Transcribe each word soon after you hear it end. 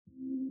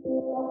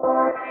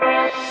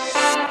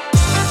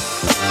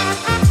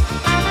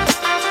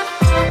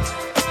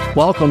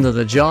Welcome to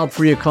the Job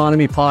Free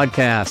Economy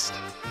Podcast.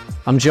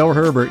 I'm Joe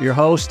Herbert, your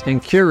host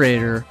and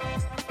curator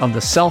of the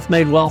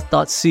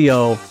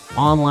selfmadewealth.co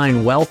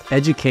online wealth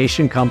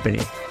education company.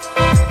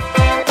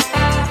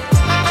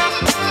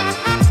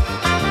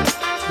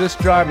 This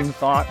Driving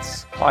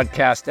Thoughts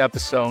podcast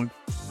episode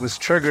was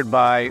triggered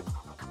by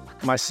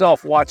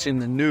myself watching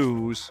the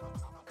news,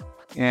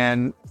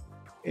 and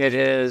it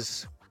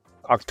is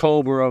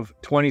October of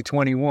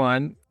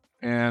 2021,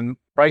 and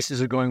prices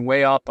are going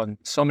way up on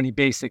so many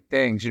basic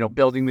things,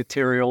 building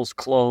materials,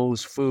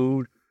 clothes,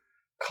 food,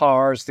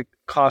 cars, the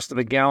cost of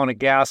a gallon of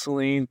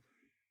gasoline.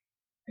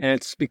 And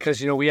it's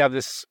because, we have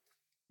this,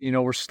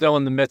 we're still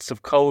in the midst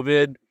of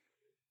COVID.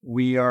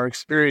 We are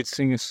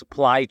experiencing a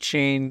supply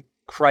chain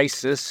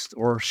crisis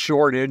or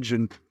shortage.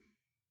 And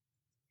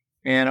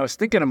I was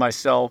thinking to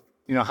myself,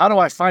 how do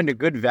I find a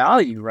good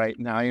value right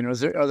now?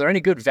 Are there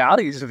any good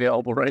values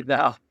available right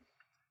now?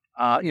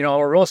 A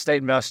real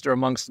estate investor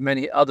amongst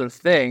many other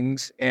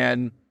things.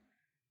 And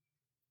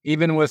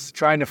even with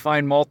trying to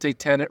find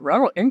multi-tenant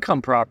rental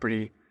income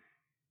property,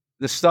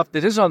 the stuff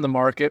that is on the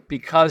market,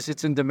 because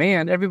it's in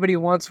demand, everybody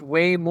wants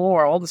way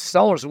more. All the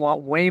sellers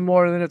want way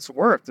more than it's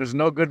worth. There's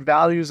no good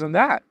values in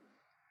that.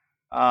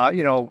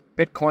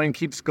 Bitcoin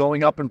keeps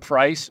going up in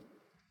price.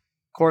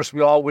 Of course,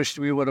 we all wished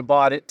we would have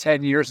bought it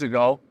 10 years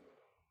ago.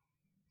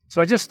 So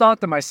I just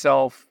thought to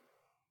myself,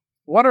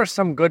 what are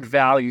some good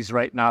values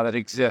right now that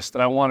exist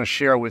that I want to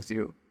share with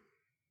you?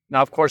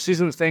 Now, of course,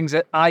 these are the things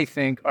that I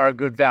think are a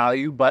good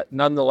value, but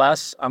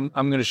nonetheless, I'm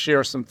going to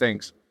share some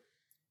things.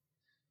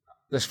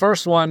 This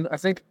first one, I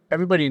think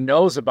everybody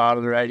knows about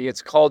it already.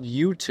 It's called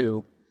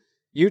YouTube.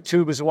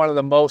 YouTube is one of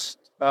the most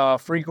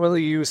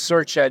frequently used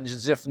search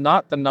engines, if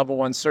not the number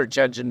one search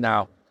engine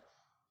now.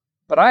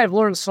 But I have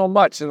learned so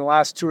much in the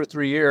last 2 or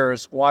 3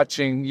 years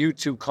watching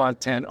YouTube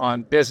content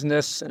on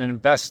business and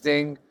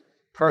investing,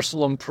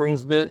 personal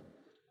improvement,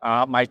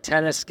 my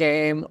tennis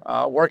game,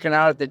 working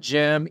out at the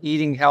gym,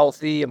 eating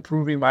healthy,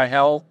 improving my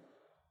health,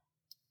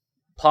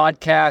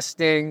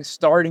 podcasting,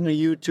 starting a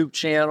YouTube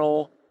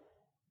channel,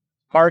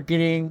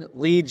 marketing,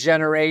 lead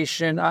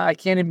generation. I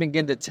can't even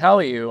begin to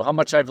tell you how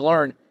much I've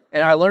learned,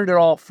 and I learned it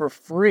all for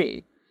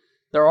free.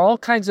 There are all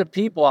kinds of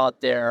people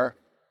out there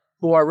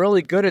who are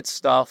really good at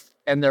stuff,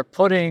 and they're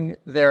putting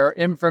their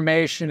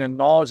information and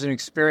knowledge and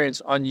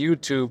experience on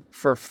YouTube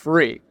for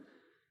free.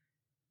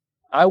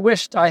 I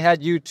wished I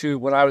had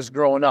YouTube when I was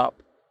growing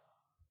up.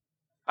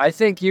 I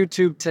think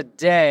YouTube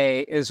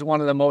today is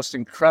one of the most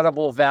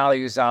incredible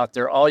values out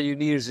there. All you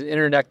need is an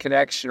internet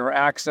connection or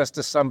access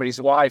to somebody's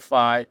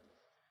Wi-Fi,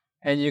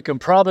 and you can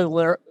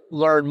probably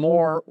learn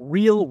more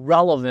real,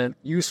 relevant,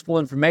 useful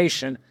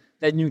information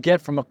than you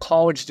get from a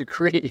college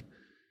degree,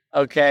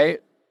 okay?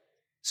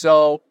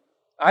 So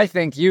I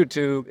think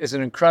YouTube is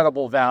an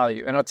incredible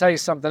value. And I'll tell you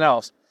something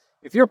else.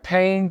 If you're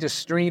paying to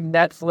stream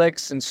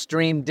Netflix and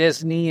stream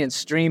Disney and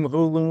stream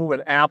Hulu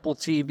and Apple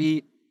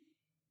TV,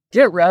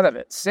 get rid of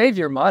it. Save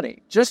your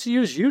money. Just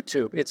use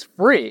YouTube. It's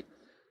free.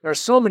 There are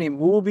so many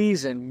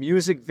movies and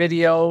music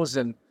videos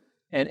and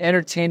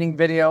entertaining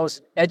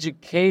videos,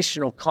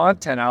 educational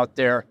content out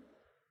there.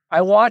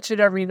 I watch it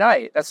every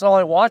night. That's all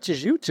I watch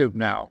is YouTube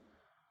now.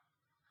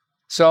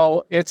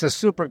 So it's a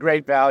super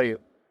great value.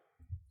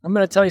 I'm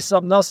going to tell you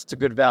something else that's a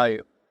good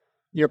value.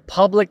 Your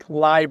public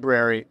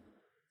library.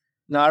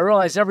 Now, I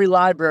realize every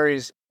library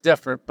is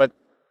different, but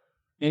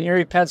in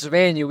Erie,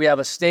 Pennsylvania, we have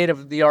a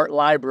state-of-the-art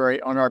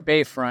library on our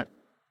bayfront.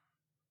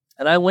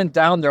 And I went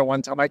down there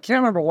one time. I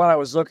can't remember what I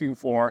was looking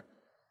for.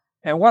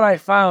 And what I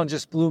found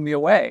just blew me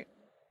away.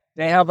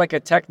 They have like a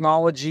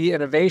technology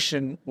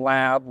innovation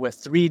lab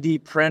with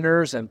 3D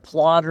printers and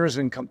plotters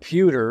and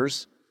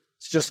computers.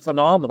 It's just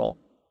phenomenal.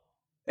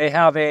 They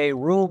have a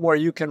room where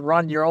you can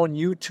run your own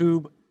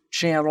YouTube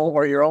channel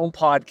or your own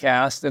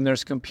podcast, and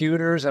there's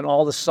computers and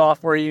all the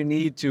software you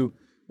need to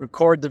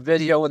record the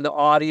video and the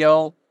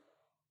audio.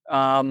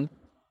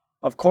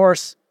 Of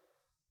course,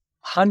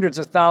 hundreds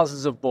of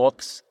thousands of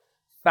books,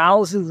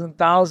 thousands and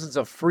thousands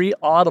of free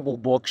Audible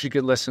books you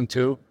can listen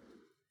to.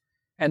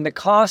 And the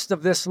cost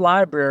of this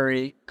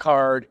library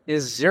card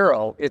is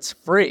 $0. It's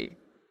free.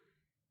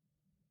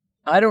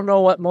 I don't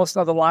know what most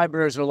other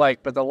libraries are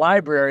like, but the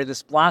library,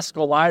 this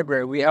Blasco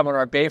library we have on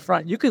our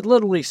bayfront, you could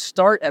literally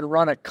start and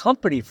run a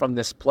company from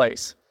this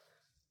place.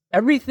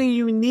 Everything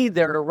you need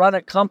there to run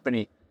a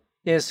company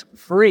is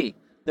free.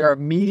 There are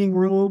meeting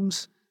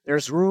rooms.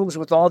 There's rooms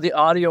with all the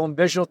audio and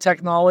visual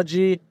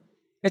technology.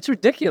 It's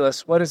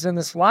ridiculous what is in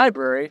this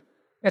library.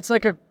 It's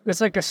like a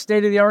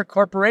state-of-the-art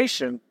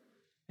corporation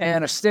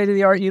and a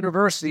state-of-the-art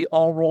university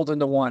all rolled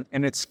into one,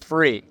 and it's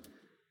free.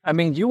 I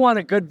mean, you want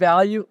a good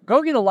value?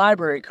 Go get a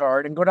library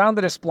card and go down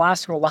to this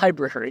Blasco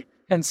library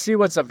and see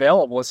what's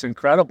available. It's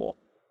incredible.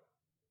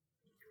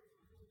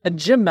 A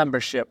gym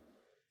membership.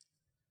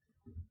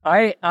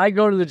 I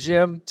go to the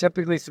gym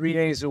typically 3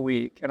 days a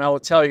week, and I will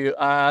tell you,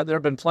 there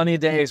have been plenty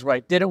of days where I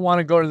didn't want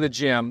to go to the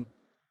gym,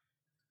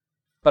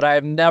 but I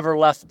have never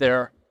left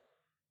there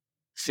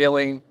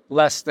feeling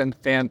less than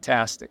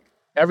fantastic.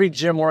 Every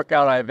gym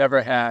workout I've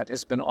ever had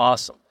has been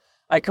awesome.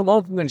 I come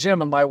home from the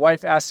gym and my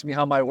wife asks me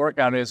how my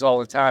workout is all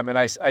the time. And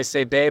I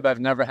say, babe, I've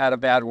never had a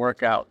bad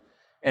workout.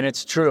 And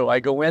it's true. I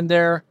go in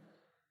there,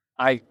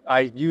 I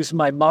use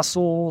my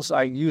muscles,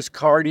 I use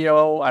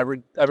cardio,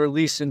 I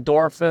release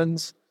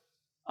endorphins.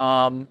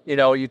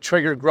 You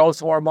trigger growth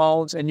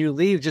hormones and you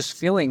leave just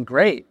feeling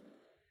great.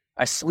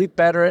 I sleep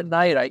better at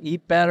night. I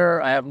eat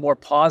better. I have more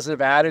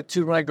positive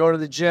attitude when I go to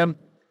the gym.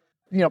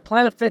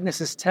 Planet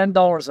Fitness is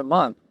 $10 a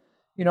month.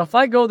 If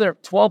I go there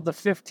 12 to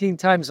 15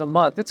 times a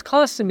month, it's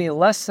costing me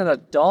less than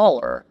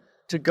 $1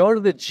 to go to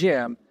the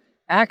gym,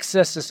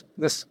 access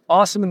this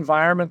awesome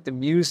environment, the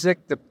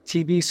music, the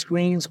TV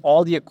screens,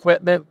 all the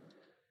equipment,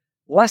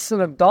 less than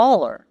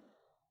 $1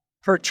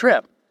 per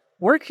trip.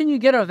 Where can you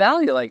get a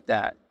value like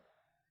that?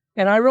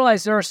 And I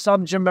realize there are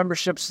some gym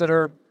memberships that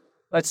are,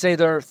 let's say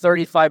they're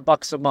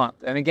 $35 a month.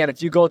 And again,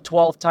 if you go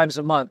 12 times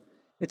a month,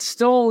 it's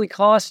still only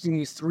costing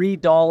you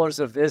 $3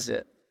 a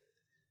visit.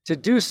 To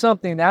do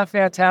something that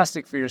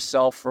fantastic for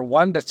yourself for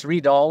 $1 to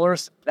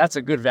 $3, that's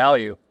a good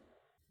value.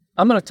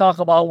 I'm going to talk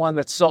about one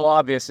that's so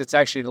obvious, it's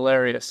actually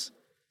hilarious.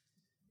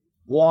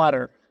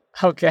 Water.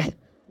 Okay.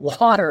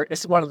 Water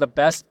is one of the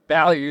best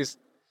values.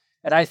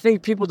 And I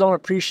think people don't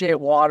appreciate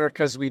water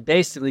because we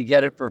basically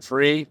get it for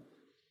free.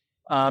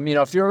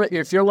 If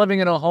you're living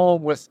in a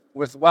home with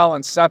well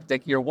and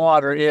septic, your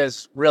water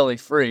is really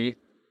free.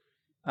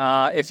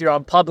 If you're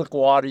on public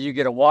water, you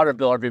get a water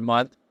bill every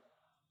month.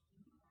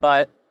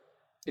 But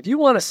if you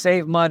want to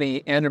save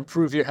money and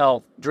improve your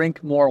health,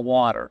 drink more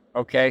water,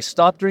 okay?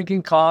 Stop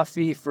drinking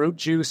coffee, fruit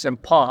juice, and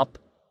pop,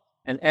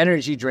 and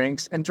energy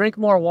drinks, and drink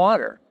more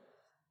water.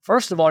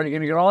 First of all, you're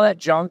going to get all that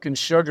junk and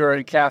sugar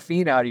and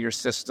caffeine out of your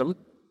system.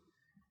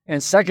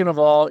 And second of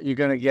all, you're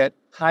going to get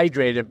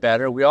hydrated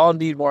better. We all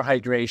need more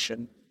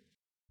hydration.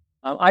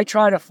 I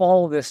try to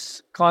follow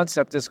this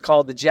concept. It's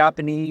called the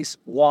Japanese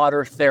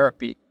water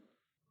therapy.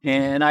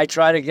 And I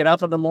try to get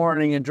up in the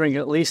morning and drink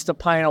at least a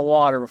pint of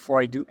water before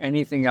I do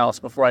anything else,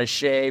 before I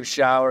shave,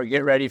 shower,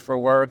 get ready for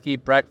work,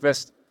 eat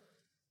breakfast.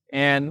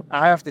 And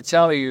I have to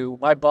tell you,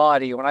 my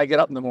body, when I get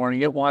up in the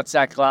morning, it wants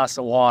that glass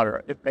of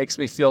water. It makes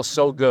me feel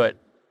so good.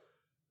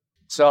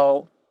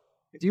 So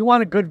if you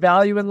want a good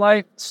value in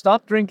life,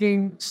 stop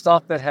drinking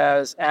stuff that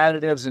has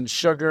additives and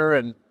sugar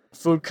and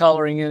food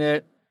coloring in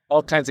it,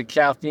 all kinds of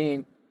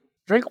caffeine.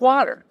 Drink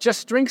water.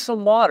 Just drink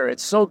some water.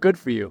 It's so good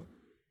for you.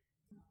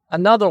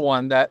 Another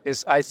one that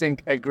is, I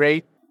think,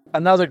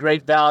 another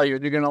great value,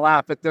 and you're going to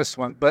laugh at this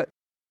one, but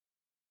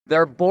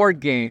they're board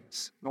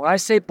games. When I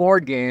say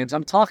board games,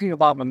 I'm talking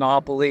about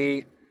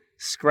Monopoly,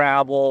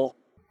 Scrabble,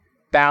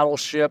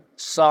 Battleship,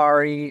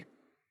 Sorry,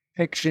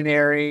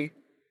 Pictionary,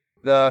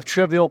 the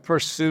Trivial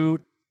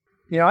Pursuit.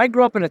 I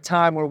grew up in a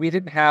time where we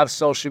didn't have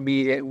social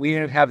media, we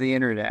didn't have the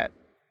internet.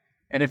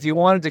 And if you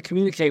wanted to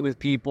communicate with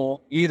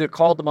people, you either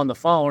called them on the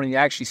phone and you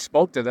actually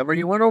spoke to them, or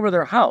you went over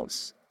their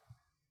house.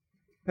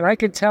 And I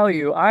can tell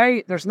you,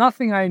 there's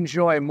nothing I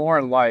enjoy more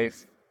in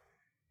life,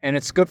 and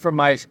it's good for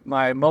my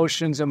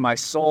emotions and my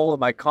soul and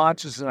my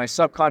conscious and my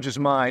subconscious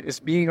mind, is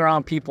being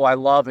around people I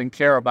love and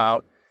care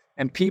about,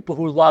 and people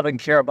who love and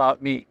care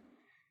about me.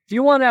 If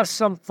you want to have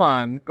some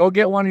fun, go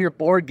get one of your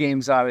board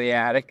games out of the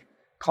attic,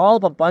 call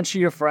up a bunch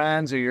of your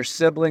friends or your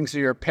siblings or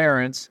your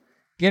parents,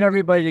 get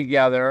everybody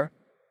together,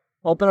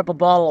 open up a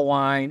bottle of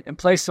wine, and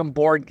play some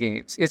board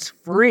games. It's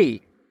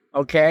free,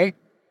 okay?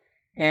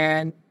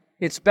 And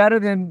it's better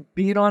than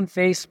being on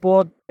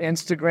Facebook,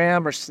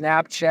 Instagram, or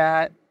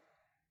Snapchat.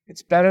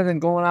 It's better than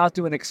going out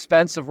to an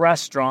expensive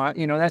restaurant.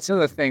 That's the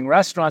other thing.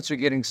 Restaurants are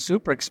getting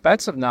super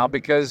expensive now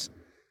because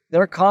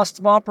their cost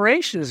of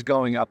operation is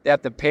going up. They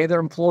have to pay their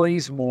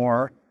employees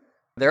more.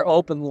 They're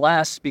open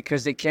less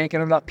because they can't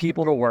get enough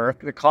people to work.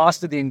 The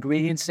cost of the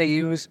ingredients they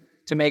use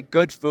to make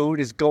good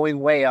food is going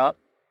way up.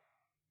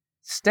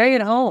 Stay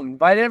at home.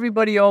 Invite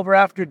everybody over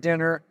after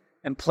dinner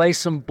and play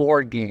some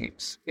board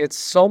games. It's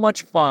so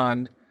much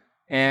fun.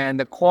 And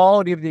the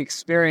quality of the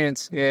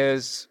experience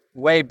is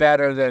way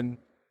better than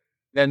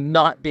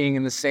not being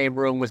in the same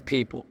room with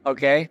people,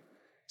 okay?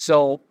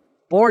 So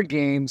board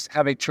games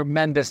have a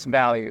tremendous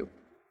value.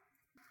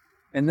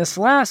 And this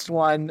last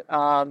one,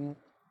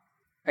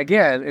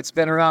 again, it's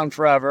been around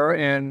forever,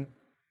 and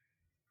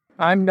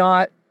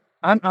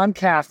I'm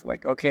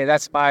Catholic, okay?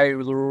 That's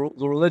the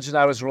religion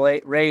I was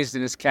raised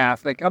in is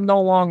Catholic. I'm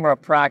no longer a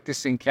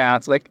practicing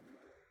Catholic,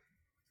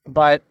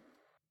 but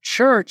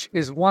church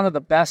is one of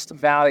the best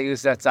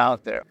values that's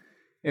out there.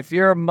 If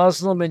you're a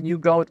Muslim and you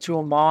go to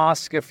a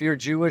mosque, if you're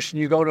Jewish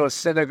and you go to a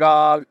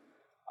synagogue,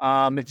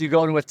 if you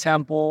go to a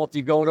temple, if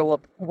you go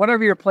to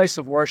whatever your place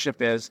of worship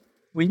is,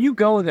 when you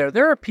go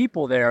there are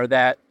people there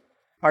that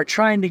are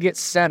trying to get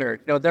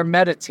centered. They're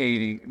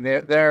meditating.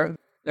 They're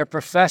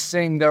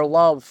professing their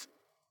love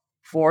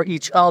for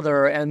each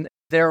other and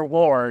their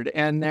Lord,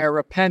 and they're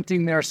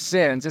repenting their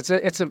sins.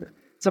 It's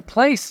a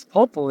place,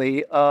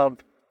 hopefully, of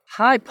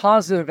high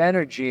positive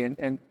energy.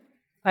 And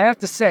I have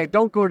to say, I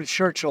don't go to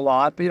church a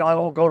lot, but I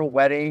don't go to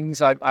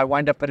weddings. I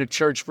wind up at a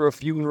church for a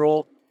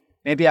funeral.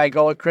 Maybe I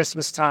go at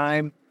Christmas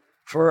time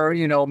for,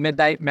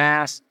 midnight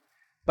mass.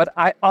 but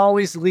I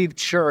always leave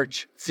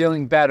church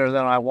feeling better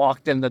than I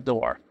walked in the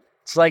door.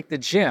 It's like the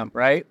gym,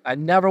 right? I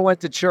never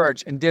went to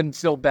church and didn't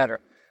feel better.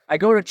 I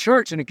go to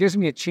church and it gives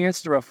me a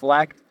chance to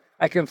reflect.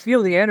 I can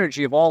feel the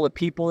energy of all the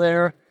people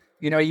there.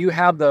 You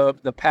have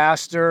the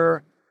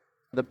pastor,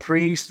 the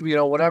priest,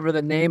 whatever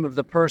the name of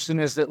the person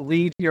is that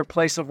leads your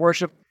place of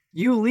worship.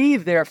 You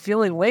leave there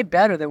feeling way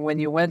better than when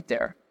you went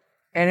there.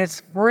 And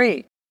it's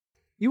free.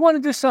 You want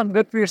to do something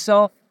good for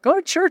yourself? Go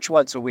to church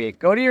once a week.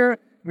 Go to your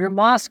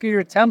mosque or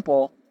your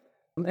temple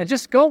and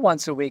just go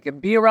once a week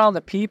and be around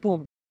the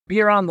people,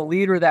 be around the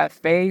leader of that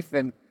faith.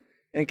 And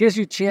it gives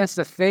you a chance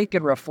to think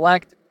and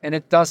reflect, and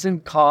it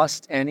doesn't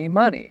cost any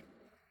money.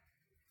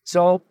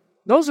 So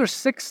those are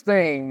 6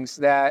 things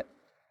that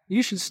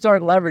you should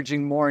start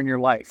leveraging more in your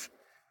life.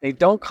 They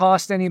don't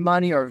cost any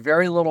money or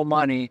very little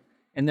money,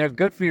 and they're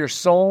good for your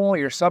soul,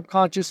 your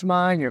subconscious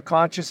mind, your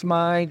conscious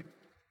mind.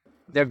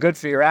 They're good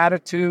for your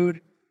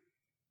attitude,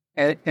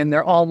 and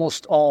they're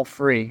almost all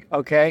free,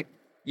 okay?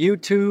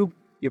 YouTube,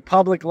 your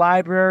public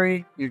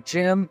library, your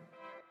gym,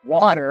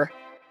 water,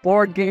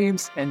 board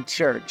games, and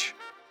church.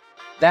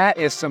 That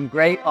is some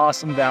great,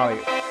 awesome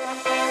value.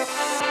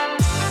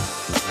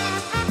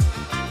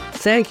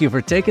 Thank you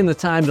for taking the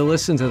time to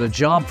listen to the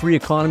Job Free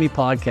Economy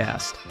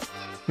podcast.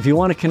 If you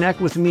want to connect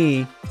with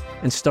me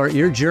and start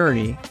your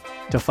journey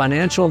to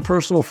financial and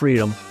personal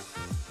freedom,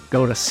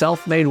 go to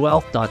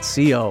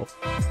selfmadewealth.co.